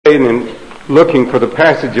in looking for the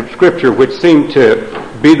passage of Scripture which seemed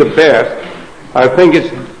to be the best, I think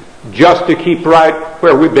it's just to keep right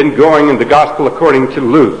where we've been going in the Gospel according to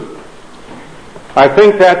Luke. I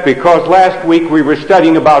think that because last week we were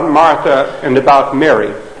studying about Martha and about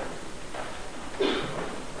Mary,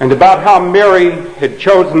 and about how Mary had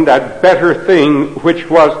chosen that better thing, which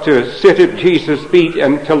was to sit at Jesus' feet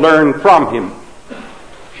and to learn from him.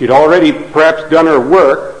 She'd already perhaps done her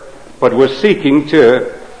work, but was seeking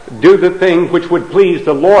to do the thing which would please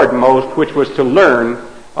the Lord most, which was to learn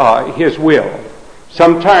his will.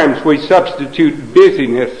 Sometimes we substitute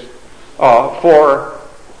busyness for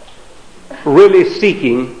really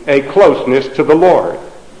seeking a closeness to the Lord.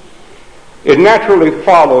 It naturally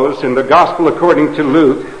follows in the Gospel according to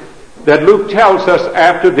Luke that Luke tells us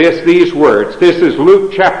after this these words. This is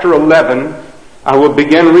Luke chapter 11. I will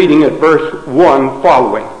begin reading at verse 1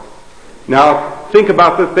 following. Now, think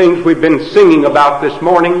about the things we've been singing about this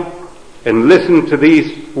morning and listen to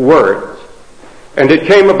these words. And it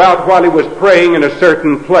came about while he was praying in a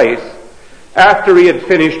certain place. After he had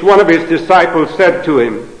finished, one of his disciples said to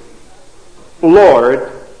him,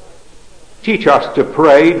 Lord, teach us to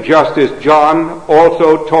pray, just as John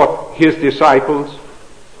also taught his disciples.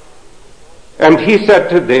 And he said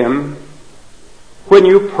to them, when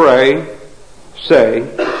you pray, say,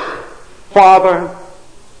 Father,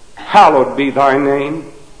 hallowed be thy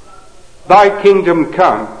name. Thy kingdom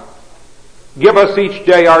come. Give us each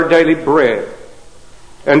day our daily bread,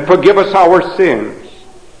 and forgive us our sins,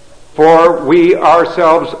 for we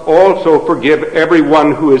ourselves also forgive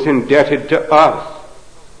everyone who is indebted to us.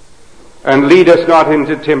 And lead us not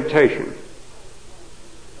into temptation.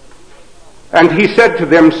 And he said to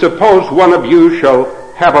them, suppose one of you shall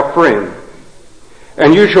have a friend,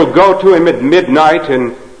 and you shall go to him at midnight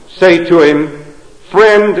and say to him,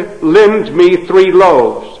 Friend, lend me 3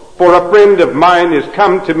 loaves, for a friend of mine is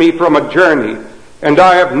come to me from a journey, and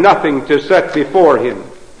I have nothing to set before him.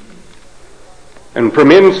 And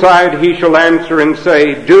from inside he shall answer and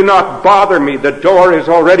say, Do not bother me, the door has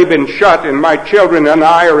already been shut, and my children and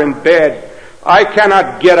I are in bed. I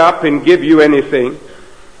cannot get up and give you anything.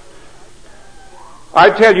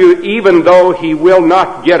 I tell you, even though he will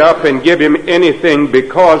not get up and give him anything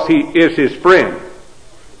because he is his friend,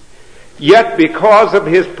 yet because of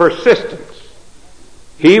his persistence,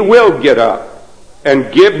 he will get up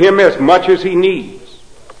and give him as much as he needs.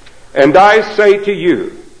 And I say to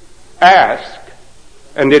you, ask,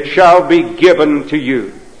 and it shall be given to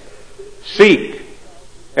you. Seek,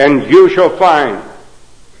 and you shall find.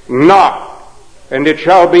 Knock, and it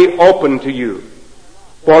shall be opened to you.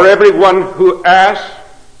 For everyone who asks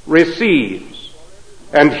receives,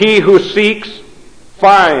 and he who seeks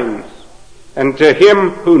finds, and to him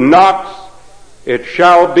who knocks it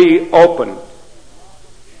shall be opened.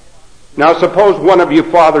 Now suppose one of you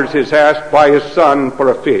fathers is asked by his son for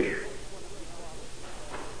a fish.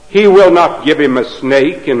 He will not give him a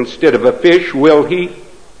snake instead of a fish, will he?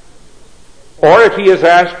 Or if he is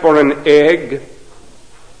asked for an egg,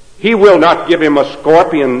 he will not give him a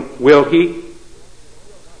scorpion, will he?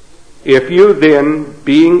 If you then,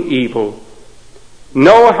 being evil,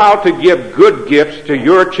 know how to give good gifts to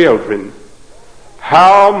your children,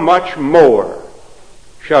 how much more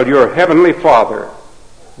shall your heavenly Father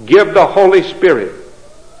give the Holy Spirit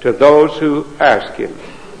to those who ask him?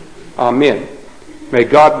 Amen. May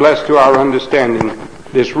God bless to our understanding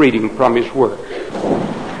this reading from his word.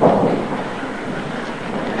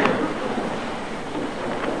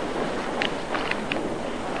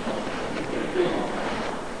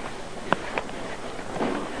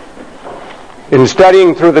 In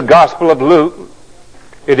studying through the Gospel of Luke,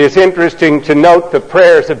 it is interesting to note the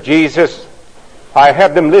prayers of Jesus. I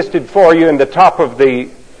have them listed for you in the top of the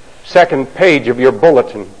second page of your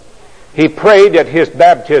bulletin. He prayed at his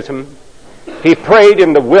baptism. He prayed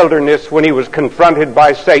in the wilderness when he was confronted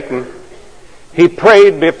by Satan. He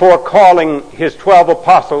prayed before calling his 12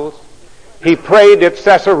 apostles. He prayed at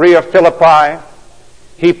Caesarea Philippi.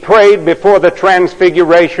 He prayed before the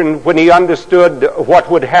transfiguration when he understood what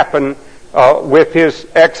would happen with his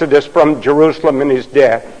exodus from Jerusalem and his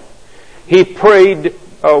death. He prayed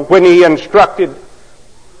when he instructed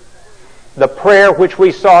the prayer which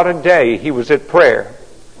we saw today. He was at prayer.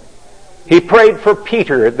 He prayed for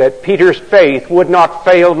Peter, that Peter's faith would not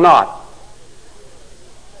fail not.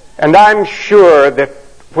 And I'm sure that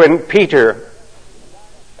when Peter,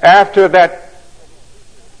 after that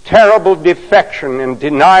terrible defection and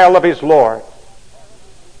denial of his Lord,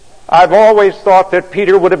 I've always thought that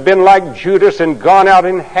Peter would have been like Judas and gone out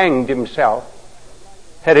and hanged himself,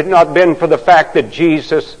 had it not been for the fact that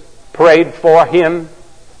Jesus prayed for him,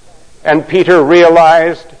 and Peter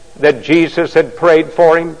realized that Jesus had prayed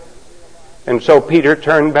for him, and so Peter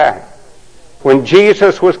turned back. When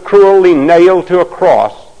Jesus was cruelly nailed to a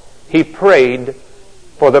cross, he prayed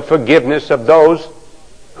for the forgiveness of those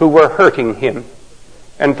who were hurting him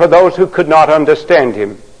and for those who could not understand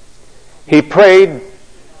him. He prayed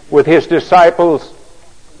with his disciples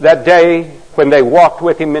that day when they walked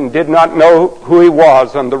with him and did not know who he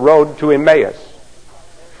was on the road to Emmaus.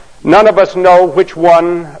 None of us know which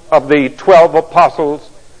one of the 12 apostles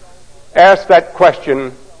asked that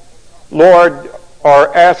question, Lord,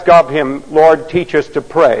 or ask of him, Lord, teach us to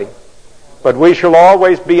pray. But we shall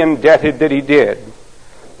always be indebted that he did.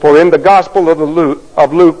 For in the Gospel of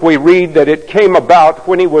Luke, we read that it came about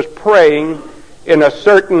when he was praying in a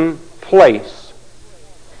certain place.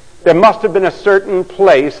 There must have been a certain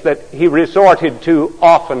place that he resorted to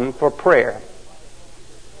often for prayer.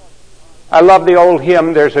 I love the old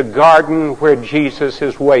hymn, There's a Garden Where Jesus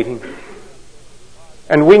is Waiting.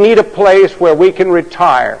 And we need a place where we can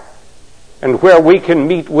retire and where we can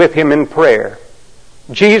meet with him in prayer.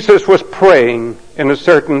 Jesus was praying in a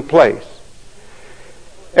certain place.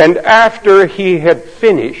 And after he had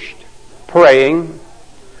finished praying,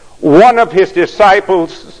 one of his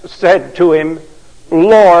disciples said to him,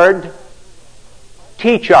 Lord,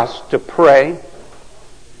 teach us to pray.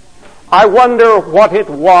 I wonder what it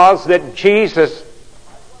was that Jesus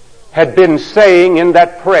had been saying in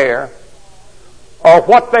that prayer, or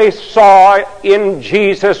what they saw in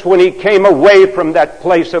Jesus when he came away from that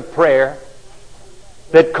place of prayer,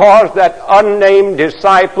 that caused that unnamed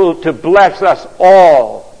disciple to bless us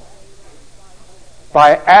all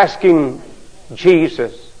by asking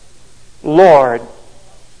Jesus, Lord,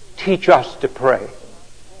 teach us to pray.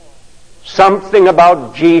 Something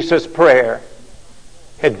about Jesus' prayer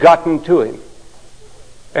had gotten to him,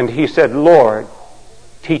 and he said, Lord,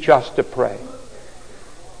 teach us to pray.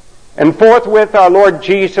 And forthwith our Lord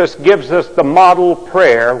Jesus gives us the model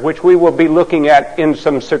prayer, which we will be looking at in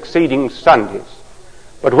some succeeding Sundays.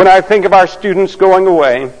 But when I think of our students going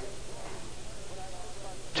away,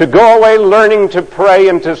 to go away learning to pray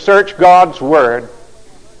and to search God's Word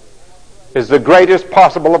is the greatest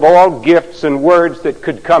possible of all gifts and words that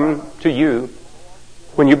could come to you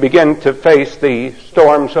when you begin to face the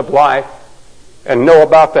storms of life and know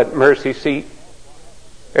about that mercy seat.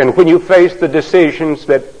 And when you face the decisions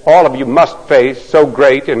that all of you must face, so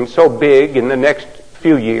great and so big in the next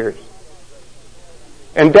few years.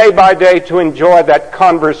 And day by day to enjoy that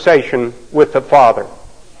conversation with the Father.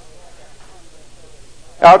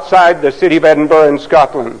 Outside the city of Edinburgh in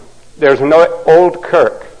Scotland, there's an old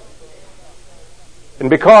kirk. And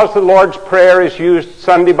because the Lord's Prayer is used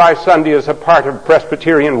Sunday by Sunday as a part of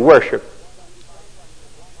Presbyterian worship,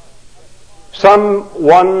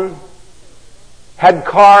 someone had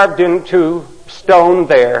carved into stone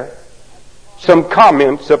there some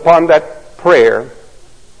comments upon that prayer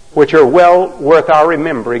which are well worth our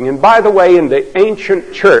remembering. And by the way, in the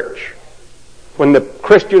ancient church, when the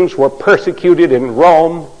Christians were persecuted in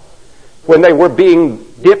Rome, when they were being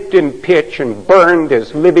dipped in pitch and burned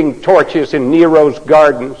as living torches in Nero's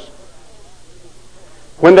gardens,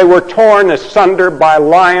 when they were torn asunder by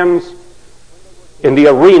lions in the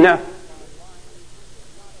arena,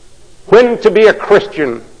 when to be a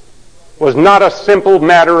Christian was not a simple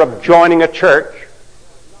matter of joining a church,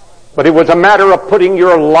 but it was a matter of putting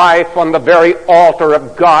your life on the very altar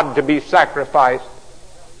of God to be sacrificed.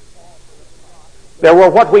 There were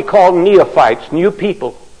what we call neophytes, new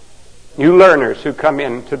people, new learners who come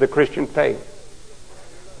into the Christian faith.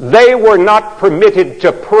 They were not permitted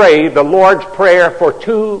to pray the Lord's Prayer for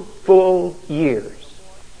 2 full years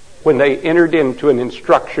when they entered into an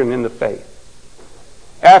instruction in the faith.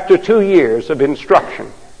 After 2 years of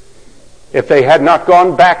instruction, if they had not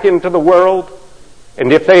gone back into the world,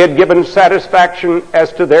 and if they had given satisfaction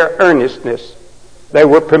as to their earnestness, they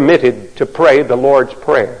were permitted to pray the Lord's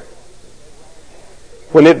Prayer.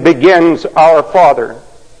 When it begins, Our Father,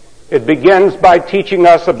 it begins by teaching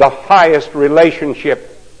us of the highest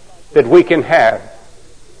relationship that we can have.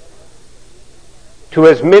 To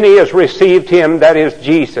as many as received him, that is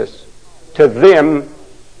Jesus, to them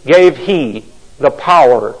gave he the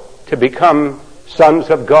power to become sons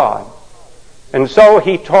of God. And so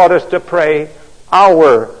he taught us to pray,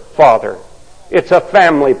 Our Father. It's a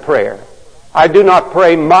family prayer. I do not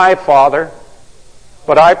pray my Father,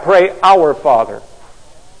 but I pray Our Father,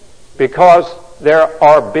 because there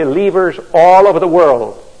are believers all over the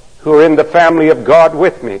world who are in the family of God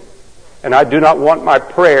with me. And I do not want my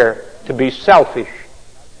prayer to be selfish,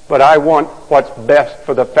 but I want what's best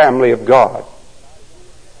for the family of God.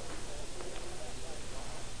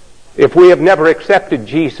 If we have never accepted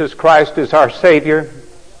Jesus Christ as our Savior,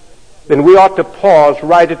 then we ought to pause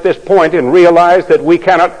right at this point and realize that we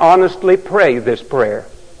cannot honestly pray this prayer.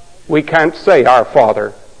 We can't say our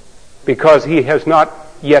Father because He has not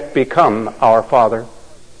yet become our Father.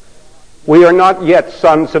 We are not yet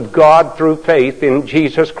sons of God through faith in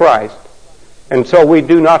Jesus Christ, and so we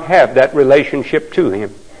do not have that relationship to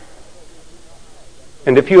Him.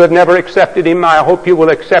 And if you have never accepted Him, I hope you will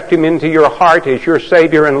accept Him into your heart as your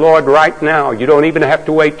Savior and Lord right now. You don't even have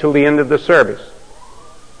to wait till the end of the service.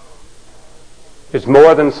 It's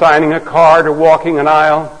more than signing a card or walking an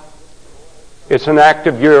aisle. It's an act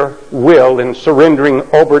of your will in surrendering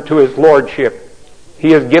over to His Lordship.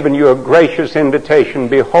 He has given you a gracious invitation.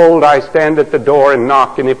 Behold, I stand at the door and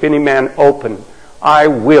knock, and if any man open, I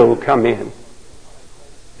will come in.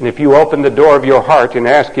 And if you open the door of your heart and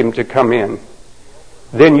ask Him to come in,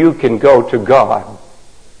 then you can go to God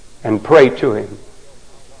and pray to Him,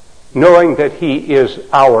 knowing that He is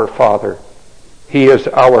our Father. He is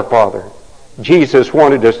our Father. Jesus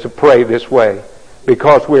wanted us to pray this way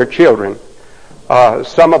because we're children.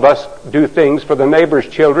 Some of us do things for the neighbor's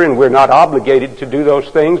children. We're not obligated to do those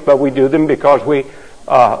things, but we do them because we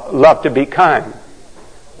love to be kind.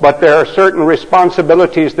 But there are certain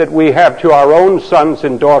responsibilities that we have to our own sons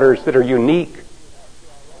and daughters that are unique.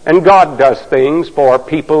 And God does things for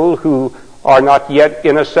people who are not yet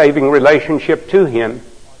in a saving relationship to Him.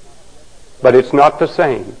 But it's not the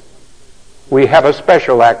same. We have a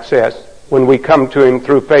special access when we come to Him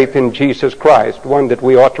through faith in Jesus Christ, one that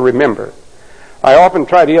we ought to remember. I often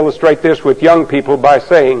try to illustrate this with young people by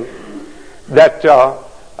saying that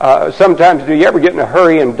sometimes, do you ever get in a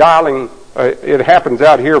hurry in dialing? It happens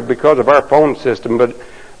out here because of our phone system, but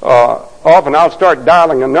often I'll start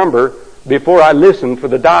dialing a number before I listen for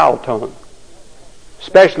the dial tone,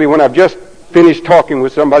 especially when I've just finished talking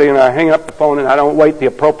with somebody and I hang up the phone and I don't wait the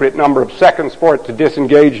appropriate number of seconds for it to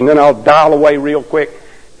disengage, and then I'll dial away real quick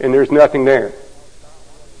and there's nothing there.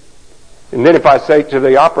 And then if I say to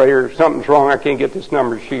the operator, something's wrong, I can't get this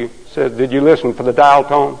number, she says, did you listen for the dial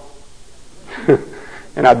tone?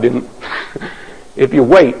 And I didn't. If you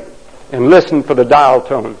wait and listen for the dial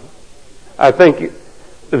tone, I think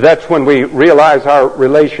that's when we realize our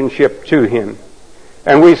relationship to Him.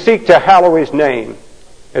 And we seek to hallow His name.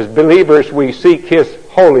 As believers, we seek His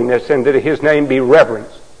holiness and that His name be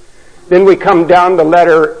reverenced. Then we come down the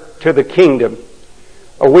ladder to the kingdom.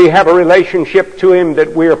 We have a relationship to Him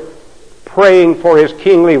that we're praying for His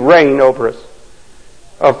kingly reign over us.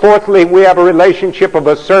 Fourthly, we have a relationship of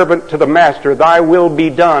a servant to the master. Thy will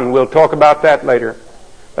be done. We'll talk about that later.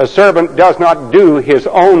 A servant does not do his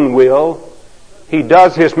own will. He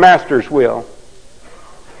does his master's will.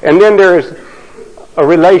 And then there is a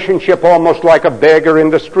relationship almost like a beggar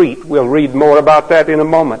in the street. We'll read more about that in a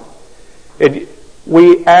moment.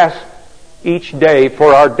 We ask each day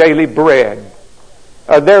for our daily bread.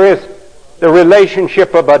 There is the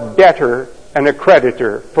relationship of a debtor and a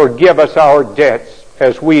creditor. Forgive us our debts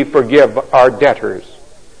as we forgive our debtors.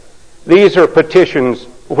 These are petitions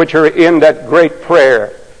which are in that great prayer,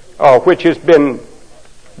 which has been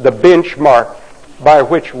the benchmark by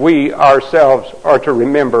which we ourselves are to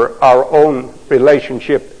remember our own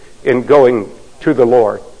relationship in going to the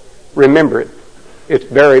Lord. Remember it. It's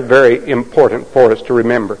very, very important for us to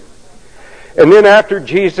remember. And then after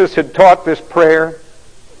Jesus had taught this prayer,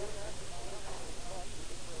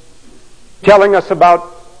 telling us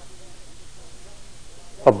about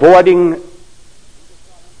avoiding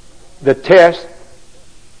the test,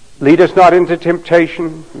 lead us not into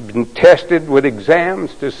temptation. You've been tested with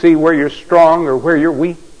exams to see where you're strong or where you're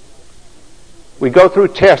weak. We go through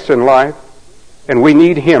tests in life, and we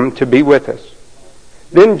need Him to be with us.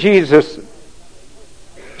 Then Jesus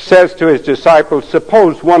says to His disciples,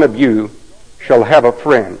 suppose one of you shall have a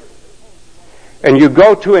friend, and you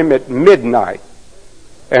go to him at midnight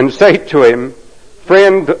and say to him,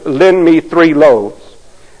 friend, lend me 3 loaves.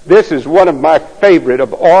 This is one of my favorite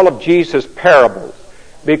of all of Jesus' parables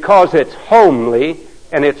because it's homely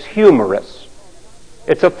and it's humorous.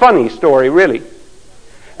 It's a funny story, really.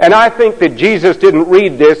 And I think that Jesus didn't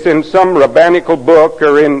read this in some rabbinical book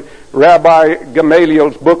or in Rabbi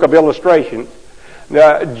Gamaliel's book of illustrations.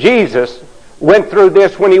 Jesus went through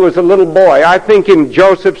this when he was a little boy. I think in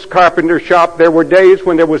Joseph's carpenter shop there were days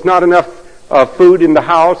when there was not enough food in the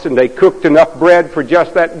house and they cooked enough bread for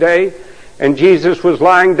just that day. And Jesus was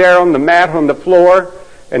lying there on the mat on the floor,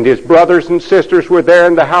 and his brothers and sisters were there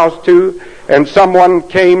in the house too, and someone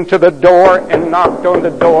came to the door and knocked on the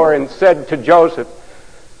door and said to Joseph,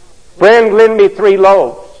 friend, lend me 3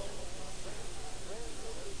 loaves.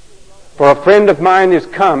 For a friend of mine is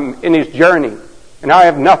come in his journey, and I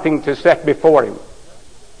have nothing to set before him.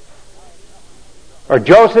 Or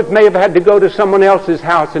Joseph may have had to go to someone else's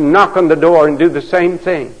house and knock on the door and do the same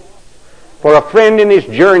thing. For a friend in his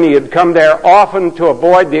journey had come there often to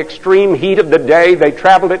avoid the extreme heat of the day. They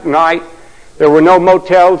traveled at night. There were no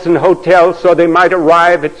motels and hotels, so they might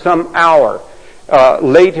arrive at some hour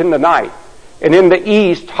late in the night. And in the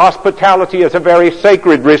East, hospitality is a very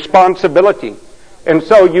sacred responsibility. And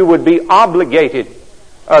so you would be obligated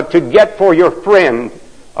to get for your friend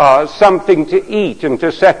something to eat and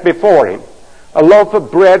to set before him. A loaf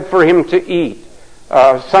of bread for him to eat.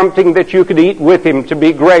 Something that you could eat with him to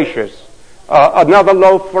be gracious. Another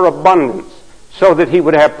loaf for abundance, so that he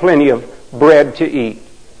would have plenty of bread to eat.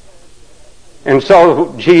 And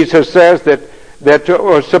so Jesus says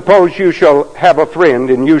that suppose you shall have a friend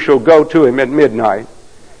and you shall go to him at midnight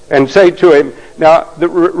and say to him, now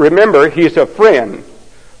remember, he's a friend.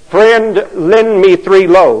 Friend, lend me 3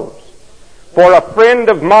 loaves. For a friend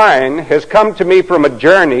of mine has come to me from a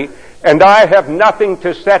journey, and I have nothing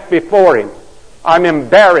to set before him. I'm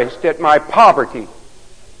embarrassed at my poverty.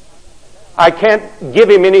 I can't give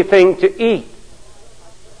him anything to eat.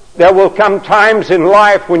 There will come times in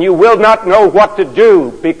life when you will not know what to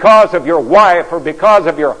do because of your wife or because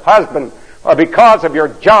of your husband or because of your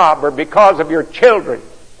job or because of your children.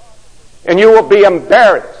 And you will be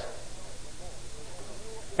embarrassed.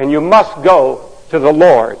 And you must go to the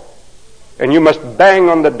Lord. And you must bang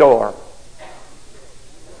on the door.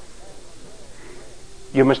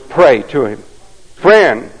 You must pray to him.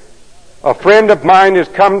 Friend, a friend of mine has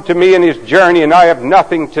come to me in his journey, and I have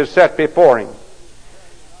nothing to set before him.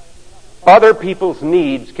 Other people's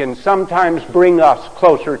needs can sometimes bring us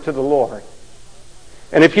closer to the Lord.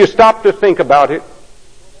 And if you stop to think about it,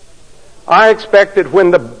 I expect that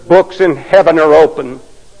when the books in heaven are open,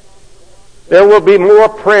 there will be more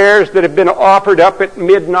prayers that have been offered up at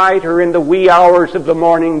midnight or in the wee hours of the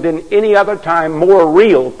morning than any other time, more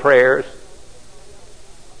real prayers.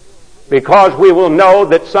 Because we will know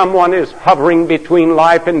that someone is hovering between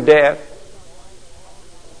life and death.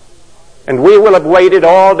 And we will have waited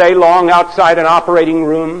all day long outside an operating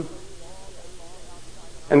room.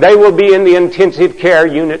 And they will be in the intensive care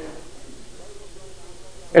unit.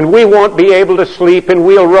 And we won't be able to sleep, and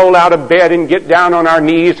we'll roll out of bed and get down on our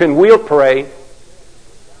knees and we'll pray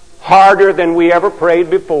harder than we ever prayed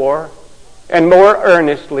before and more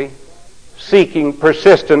earnestly, seeking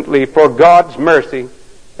persistently for God's mercy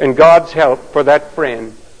and God's help for that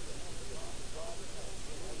friend.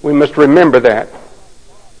 We must remember that.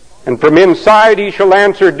 And from inside he shall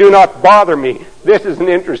answer, do not bother me. This is an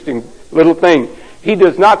interesting little thing. He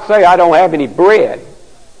does not say, I don't have any bread.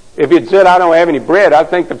 If he'd said, I don't have any bread, I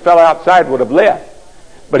think the fellow outside would have left.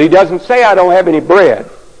 But he doesn't say, I don't have any bread.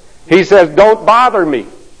 He says, don't bother me.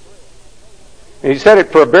 And he said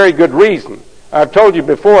it for a very good reason. I've told you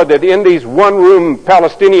before that in these one-room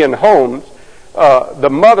Palestinian homes, the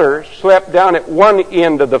mother slept down at one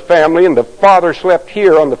end of the family, and the father slept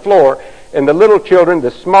here on the floor. And the little children,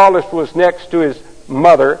 the smallest was next to his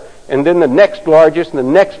mother, and then the next largest, and the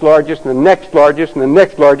next largest, and the next largest, and the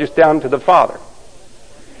next largest down to the father.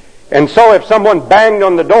 And so if someone banged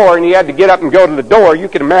on the door and he had to get up and go to the door, you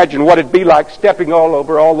can imagine what it'd be like stepping all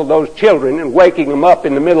over all of those children and waking them up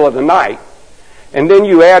in the middle of the night. And then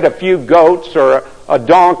you add a few goats or a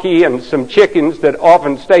donkey and some chickens that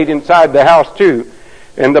often stayed inside the house too.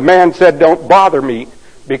 And the man said, don't bother me,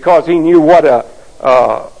 because he knew what a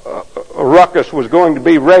ruckus was going to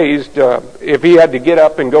be raised if he had to get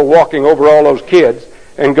up and go walking over all those kids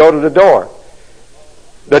and go to the door.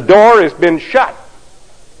 The door has been shut.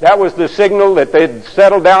 That was the signal that they'd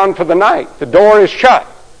settled down for the night. The door is shut.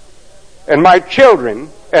 And my children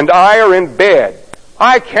and I are in bed.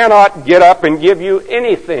 I cannot get up and give you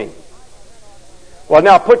anything. Well,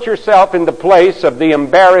 now put yourself in the place of the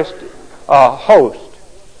embarrassed host.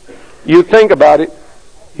 You think about it.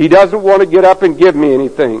 He doesn't want to get up and give me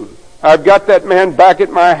anything. I've got that man back at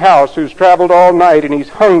my house who's traveled all night and he's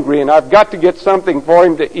hungry, and I've got to get something for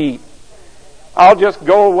him to eat. I'll just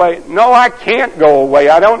go away. No, I can't go away.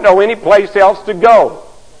 I don't know any place else to go.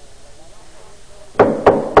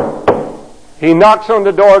 He knocks on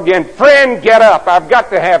the door again. Friend, get up. I've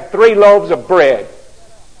got to have 3 loaves of bread.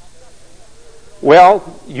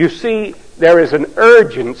 Well, you see, there is an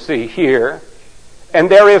urgency here, and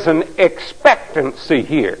there is an expectancy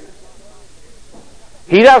here.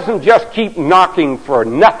 He doesn't just keep knocking for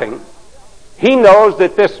nothing. He knows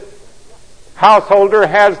that this householder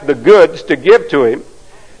has the goods to give to him,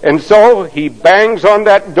 and so he bangs on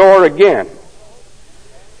that door again.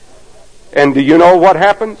 And do you know what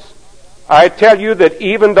happens? I tell you that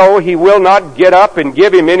even though he will not get up and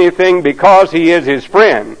give him anything because he is his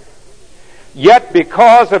friend, yet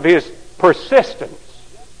because of his persistence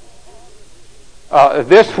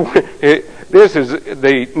This is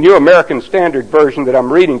the New American Standard Version that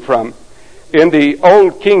I'm reading from. In the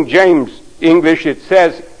Old King James English, it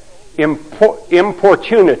says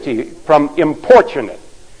importunity, from importunate.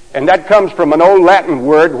 And that comes from an old Latin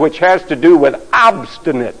word which has to do with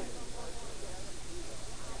obstinate.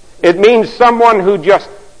 It means someone who just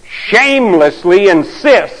shamelessly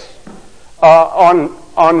insists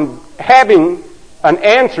on having an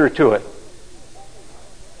answer to it.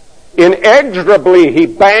 Inexorably, he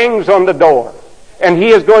bangs on the door, and he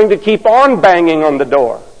is going to keep on banging on the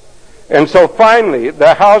door. And so finally,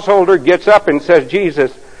 the householder gets up and says,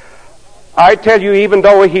 Jesus, I tell you, even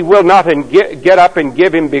though he will not get up and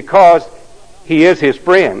give him because he is his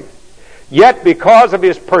friend, yet because of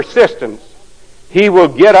his persistence, he will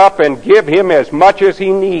get up and give him as much as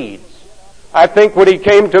he needs. I think when he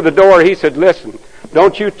came to the door, he said, listen,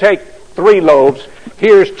 don't you take 3 loaves.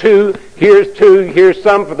 Here's 2, here's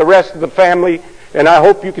some for the rest of the family, and I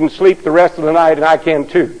hope you can sleep the rest of the night, and I can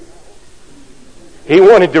too. He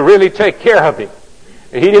wanted to really take care of him.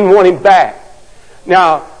 He didn't want him back.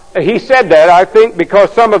 Now, he said that, I think,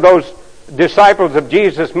 because some of those disciples of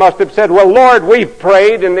Jesus must have said, well, Lord, we've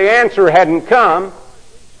prayed, and the answer hadn't come.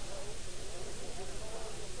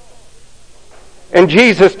 And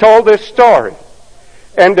Jesus told this story.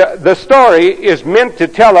 And the story is meant to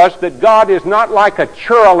tell us that God is not like a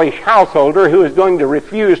churlish householder who is going to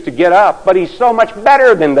refuse to get up, but He's so much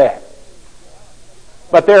better than that.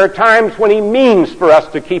 But there are times when He means for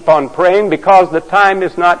us to keep on praying because the time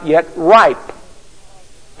is not yet ripe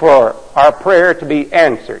for our prayer to be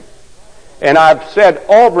answered. And I've said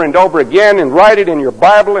over and over again, and write it in your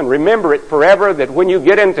Bible and remember it forever, that when you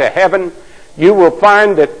get into heaven, you will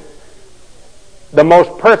find that the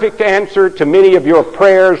most perfect answer to many of your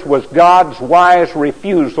prayers was God's wise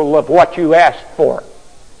refusal of what you asked for.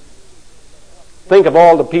 Think of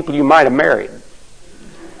all the people you might have married.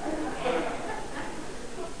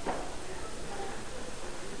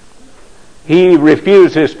 He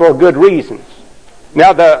refuses for good reasons.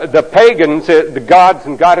 Now the pagans, the gods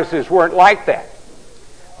and goddesses weren't like that.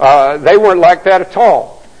 They weren't like that at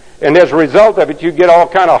all. And as a result of it, you get all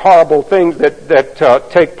kind of horrible things that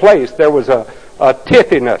take place. There was a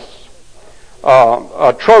Tithonus,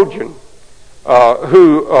 a Trojan,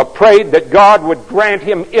 who prayed that God would grant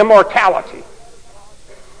him immortality,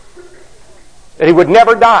 that he would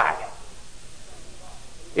never die,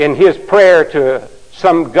 in his prayer to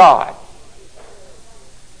some god.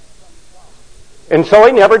 And so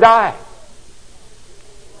he never died.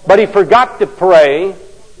 But he forgot to pray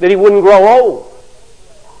that he wouldn't grow old.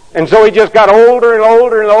 And so he just got older and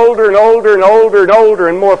older and older and older and older and older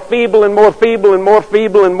and more feeble and more feeble and more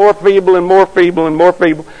feeble and more feeble and more feeble and more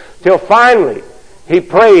feeble, till finally he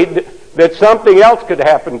prayed that something else could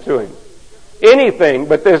happen to him. Anything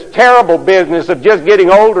but this terrible business of just getting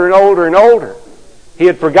older and older and older. He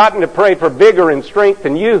had forgotten to pray for vigor and strength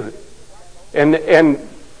and youth. And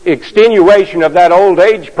extenuation of that old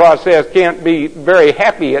age process can't be very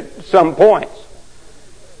happy at some points.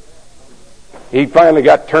 He finally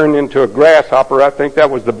got turned into a grasshopper. I think that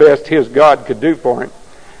was the best his God could do for him.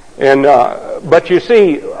 And but you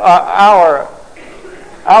see, our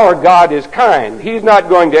God is kind. He's not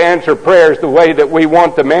going to answer prayers the way that we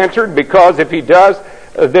want them answered, because if He does,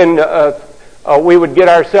 then we would get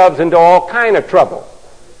ourselves into all kind of trouble.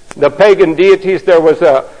 The pagan deities, there was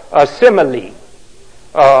a Semele,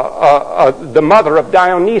 the mother of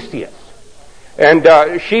Dionysius,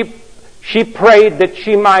 and she prayed that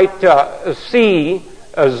she might see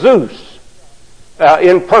Zeus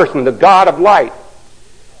in person, the god of light.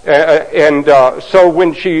 So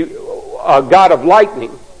when she, god of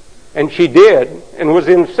lightning, and she did, and was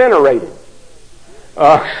incinerated,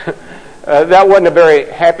 that wasn't a very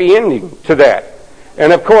happy ending to that.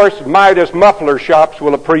 And of course, Midas muffler shops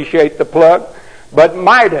will appreciate the plug, but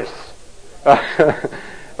Midas,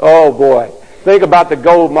 oh boy. Think about the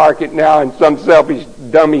gold market now and some selfish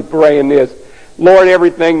dummy praying this, Lord,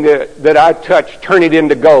 everything that I touch, turn it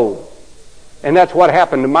into gold. And that's what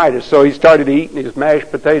happened to Midas. So he started eating his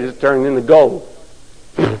mashed potatoes turned into gold.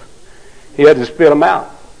 He had to spit them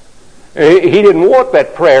out. He didn't want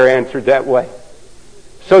that prayer answered that way.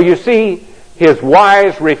 So you see, his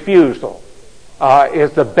wise refusal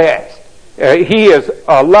is the best. He is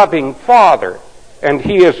a loving Father, and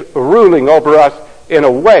He is ruling over us in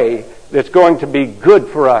a way that's going to be good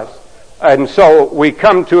for us. And so we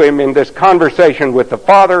come to Him in this conversation with the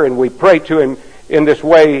Father, and we pray to Him in this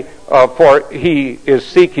way, for He is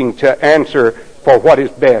seeking to answer for what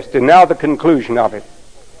is best. And now the conclusion of it.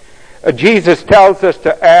 Jesus tells us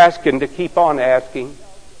to ask and to keep on asking.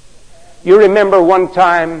 You remember one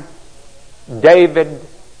time David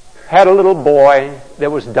had a little boy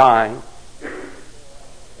that was dying.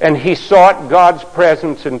 And he sought God's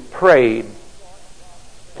presence and prayed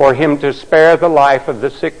for him to spare the life of the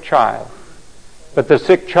sick child. But the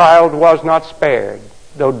sick child was not spared.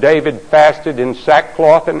 Though David fasted in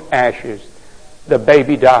sackcloth and ashes, the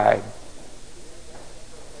baby died.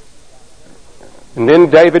 And then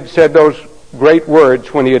David said those great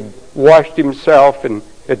words when he had washed himself and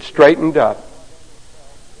had straightened up.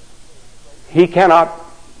 He cannot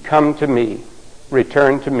come to me,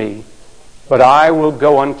 return to me, but I will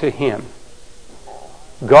go unto him.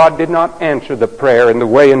 God did not answer the prayer in the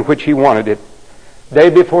way in which he wanted it. Day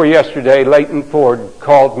before yesterday, Leighton Ford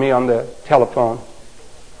called me on the telephone.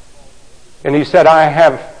 And he said, I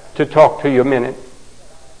have to talk to you a minute.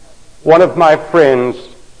 One of my friends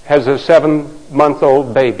has a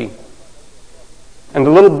 7-month-old baby. And the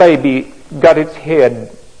little baby got its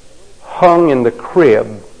head hung in the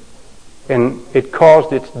crib, and it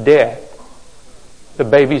caused its death, the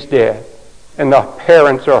baby's death. And the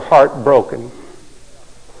parents are heartbroken.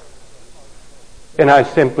 And I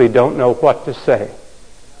simply don't know what to say.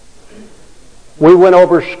 We went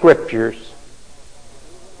over scriptures.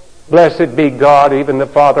 Blessed be God, even the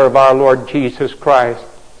Father of our Lord Jesus Christ,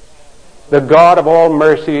 the God of all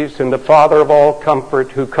mercies and the Father of all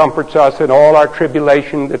comfort, who comforts us in all our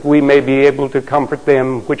tribulation, that we may be able to comfort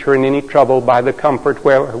them which are in any trouble by the comfort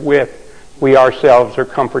wherewith we ourselves are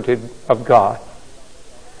comforted of God.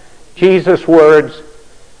 Jesus' words,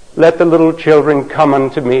 let the little children come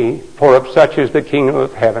unto me, for of such is the kingdom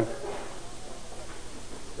of heaven.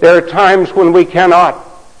 There are times when we cannot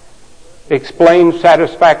explain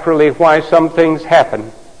satisfactorily why some things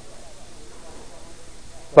happen.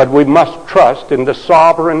 But we must trust in the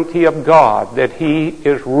sovereignty of God, that he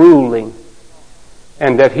is ruling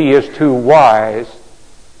and that he is too wise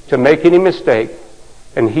to make any mistake,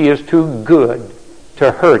 and he is too good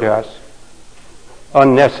to hurt us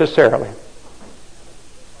unnecessarily.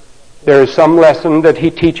 There is some lesson that he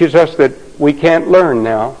teaches us that we can't learn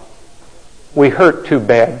now. We hurt too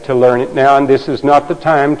bad to learn it now, and this is not the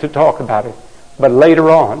time to talk about it. But later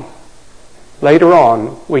on,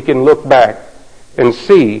 we can look back and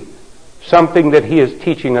see something that he is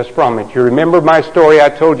teaching us from it. You remember my story I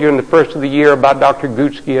told you in the first of the year about Dr.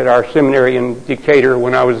 Gutsky at our seminary in Decatur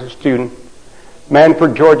when I was a student.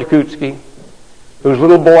 Manford George Gutsky, whose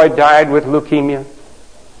little boy died with leukemia.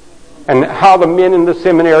 And how the men in the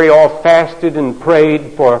seminary all fasted and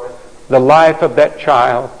prayed for the life of that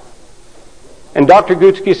child. And Dr.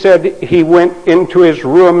 Gutsky said he went into his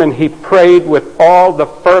room and he prayed with all the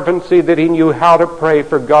fervency that he knew how to pray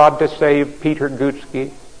for God to save Peter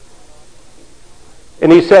Gutsky.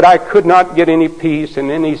 And he said, I could not get any peace. And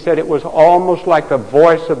then he said, it was almost like the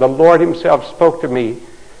voice of the Lord himself spoke to me.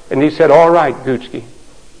 And he said, all right, Gutsky,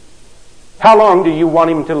 how long do you want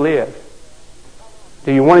him to live?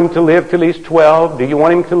 Do you want him to live till he's 12? Do you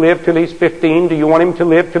want him to live till he's 15? Do you want him to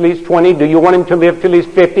live till he's 20? Do you want him to live till he's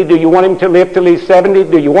 50? Do you want him to live till he's 70?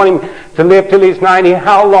 Do you want him to live till he's 90?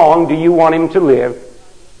 How long do you want him to live?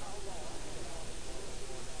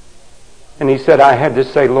 And he said, I had to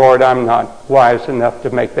say, Lord, I'm not wise enough to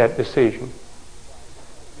make that decision.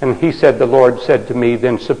 And he said, the Lord said to me,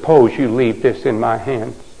 then suppose you leave this in my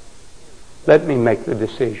hands. Let me make the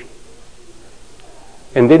decision.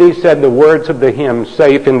 And then he said the words of the hymn,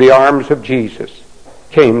 safe in the arms of Jesus,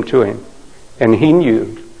 came to him. And he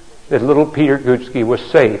knew that little Peter Gutsky was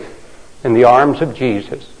safe in the arms of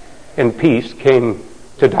Jesus. And peace came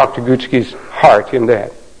to Dr. Gutsky's heart in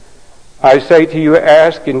that. I say to you,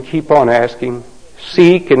 ask and keep on asking.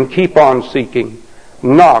 Seek and keep on seeking.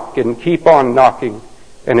 Knock and keep on knocking.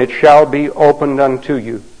 And it shall be opened unto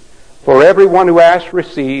you. For everyone who asks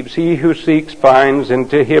receives. He who seeks finds. And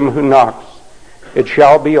to him who knocks, it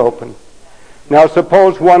shall be opened. Now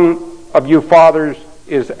suppose one of you fathers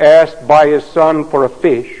is asked by his son for a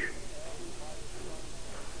fish.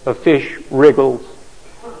 A fish wriggles.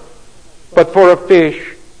 But for a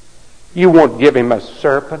fish, you won't give him a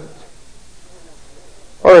serpent.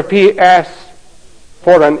 Or if he asks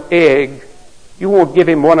for an egg, you won't give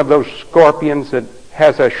him one of those scorpions that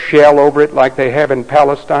has a shell over it like they have in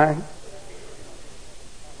Palestine.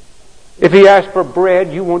 If he asks for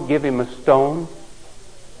bread, you won't give him a stone.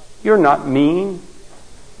 You're not mean.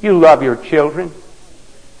 You love your children.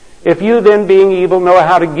 If you then, being evil, know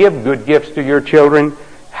how to give good gifts to your children,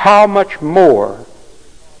 how much more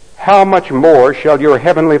shall your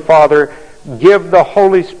heavenly Father give the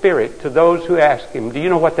Holy Spirit to those who ask him? Do you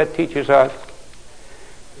know what that teaches us?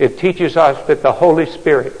 It teaches us that the Holy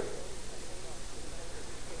Spirit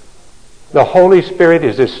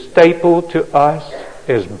is as staple to us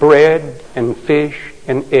as bread and fish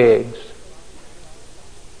and eggs.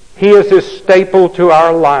 He is a staple to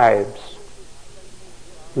our lives.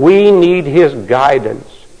 We need His guidance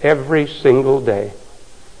every single day.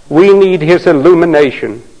 We need His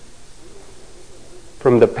illumination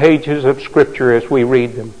from the pages of Scripture as we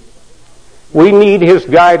read them. We need His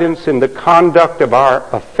guidance in the conduct of our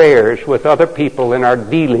affairs with other people and our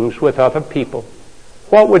dealings with other people.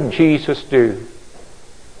 What would Jesus do?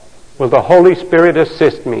 Will the Holy Spirit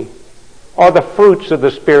assist me? Or the fruits of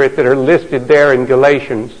the Spirit that are listed there in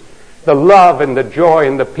Galatians? The love and the joy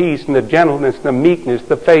and the peace and the gentleness and the meekness,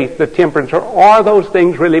 the faith, the temperance, are those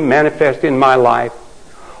things really manifest in my life?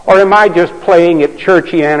 Or am I just playing at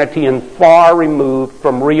churchianity and far removed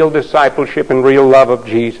from real discipleship and real love of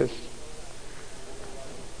Jesus?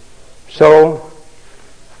 So,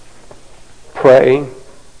 pray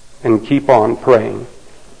and keep on praying.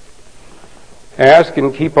 Ask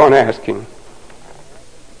and keep on asking.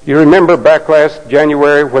 You remember back last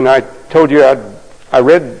January when I told you I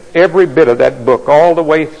read every bit of that book, all the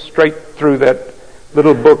way straight through that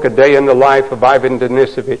little book, A Day in the Life of Ivan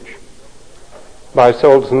Denisovich by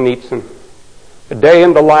Solzhenitsyn. A day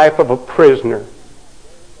in the life of a prisoner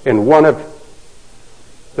in one of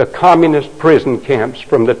the communist prison camps,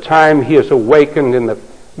 from the time he is awakened in the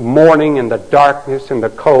morning in the darkness and the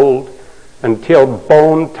cold until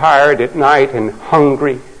bone tired at night and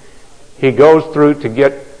hungry. He goes through to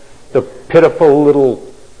get the pitiful little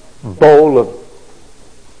bowl of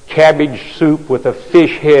cabbage soup with a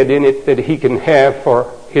fish head in it that he can have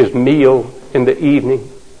for his meal in the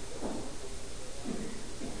evening.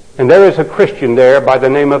 And there is a Christian there by the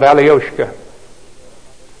name of Alyoshka.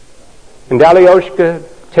 And Alyoshka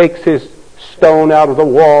takes his stone out of the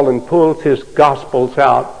wall and pulls his Gospels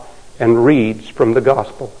out and reads from the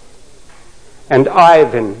Gospel. And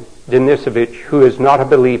Ivan Denisovich, who is not a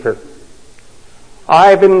believer,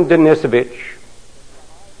 Ivan Denisovich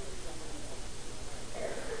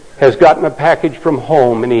has gotten a package from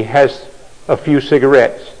home, and he has a few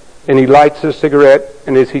cigarettes. And he lights a cigarette,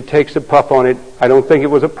 and as he takes a puff on it, I don't think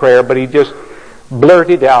it was a prayer, but he just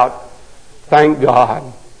blurted out, "Thank God."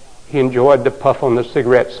 He enjoyed the puff on the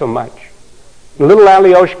cigarette so much. Little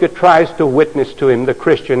Alyoshka tries to witness to him, the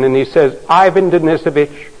Christian, and he says, "Ivan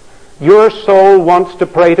Denisovich, your soul wants to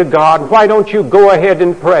pray to God. Why don't you go ahead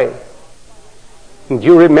and pray?" And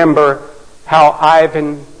you remember how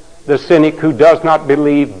Ivan, the cynic who does not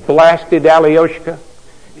believe, blasted Alyoshka?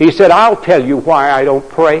 He said, "I'll tell you why I don't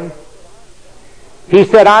pray." He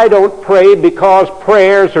said, "I don't pray because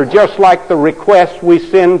prayers are just like the requests we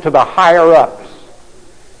send to the higher-ups.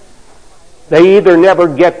 They either never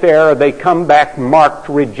get there or they come back marked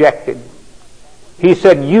rejected." He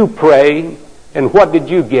said, "You pray, and what did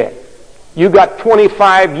you get? You got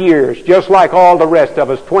 25 years, just like all the rest of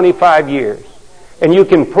us, 25 years. And you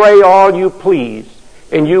can pray all you please,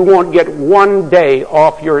 and you won't get one day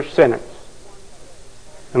off your sentence."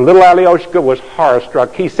 And little Alyoshka was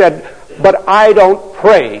horror-struck. He said, "But I don't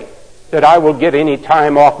pray that I will get any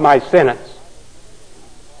time off my sentence."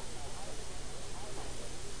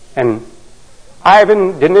 And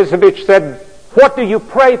Ivan Denisovich said, "What do you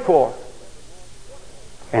pray for?"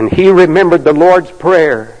 And he remembered the Lord's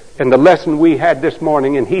Prayer and the lesson we had this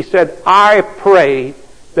morning, and he said, "I pray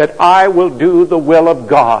that I will do the will of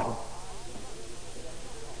God.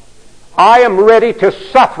 I am ready to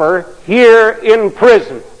suffer here in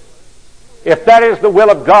prison if that is the will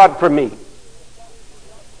of God for me."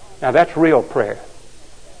 Now that's real prayer.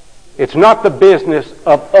 It's not the business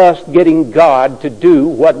of us getting God to do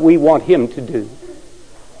what we want Him to do,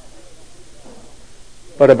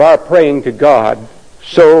 but of our praying to God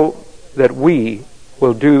so that we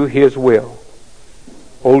will do His will.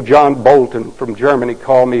 Old John Bolton from Germany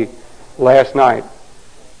called me last night,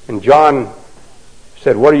 and John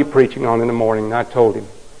said, "What are you preaching on in the morning?" And I told him.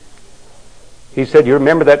 He said, "You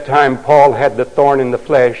remember that time Paul had the thorn in the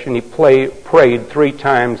flesh, and he prayed 3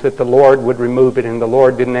 times that the Lord would remove it, and the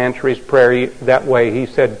Lord didn't answer his prayer that way. He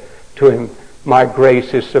said to him, 'My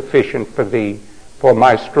grace is sufficient for thee, for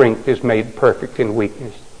my strength is made perfect in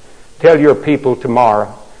weakness.' Tell your people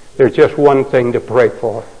tomorrow, there's just one thing to pray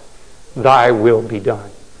for. Thy will be done."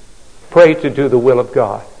 Pray to do the will of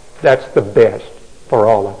God. That's the best for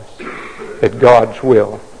all of us, that God's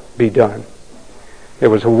will be done. There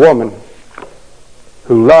was a woman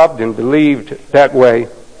who loved and believed that way,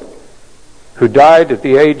 who died at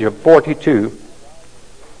the age of 42.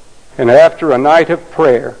 And after a night of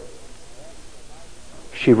prayer,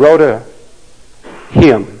 she wrote a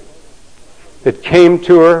hymn that came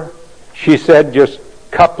to her, she said, just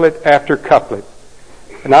couplet after couplet.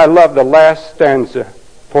 And I love the last stanza,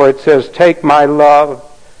 for it says, "Take my love,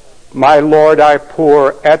 my Lord, I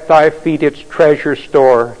pour at thy feet its treasure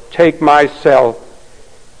store. Take myself,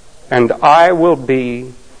 and I will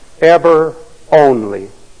be ever only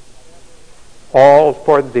all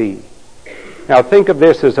for thee. Now think of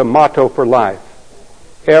this as a motto for life.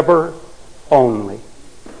 Ever only.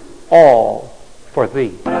 All for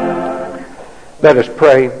thee. Let us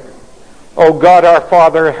pray. O God our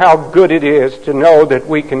Father, how good it is to know that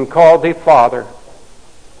we can call thee Father,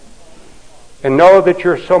 and know that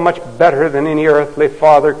you're so much better than any earthly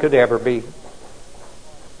father could ever be,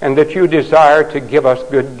 and that you desire to give us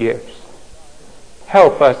good gifts.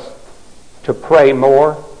 Help us to pray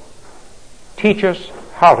more. Teach us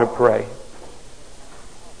how to pray.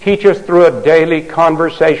 Teach us through a daily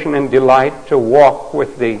conversation and delight to walk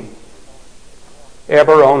with thee.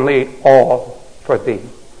 Ever only all for thee.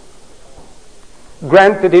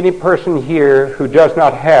 Grant that any person here who does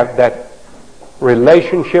not have that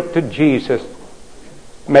relationship to Jesus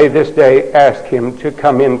may this day ask him to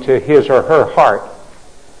come into his or her heart.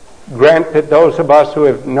 Grant that those of us who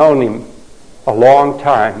have known him a long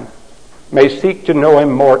time may seek to know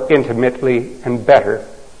him more intimately and better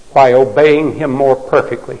by obeying him more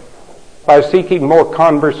perfectly, by seeking more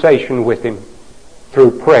conversation with him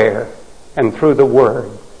through prayer and through the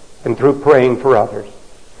Word and through praying for others.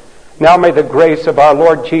 Now may the grace of our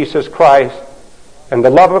Lord Jesus Christ and the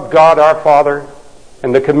love of God our Father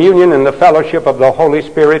and the communion and the fellowship of the Holy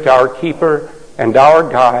Spirit, our keeper and our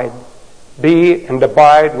guide, be and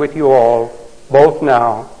abide with you all, both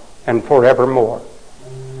now and forevermore.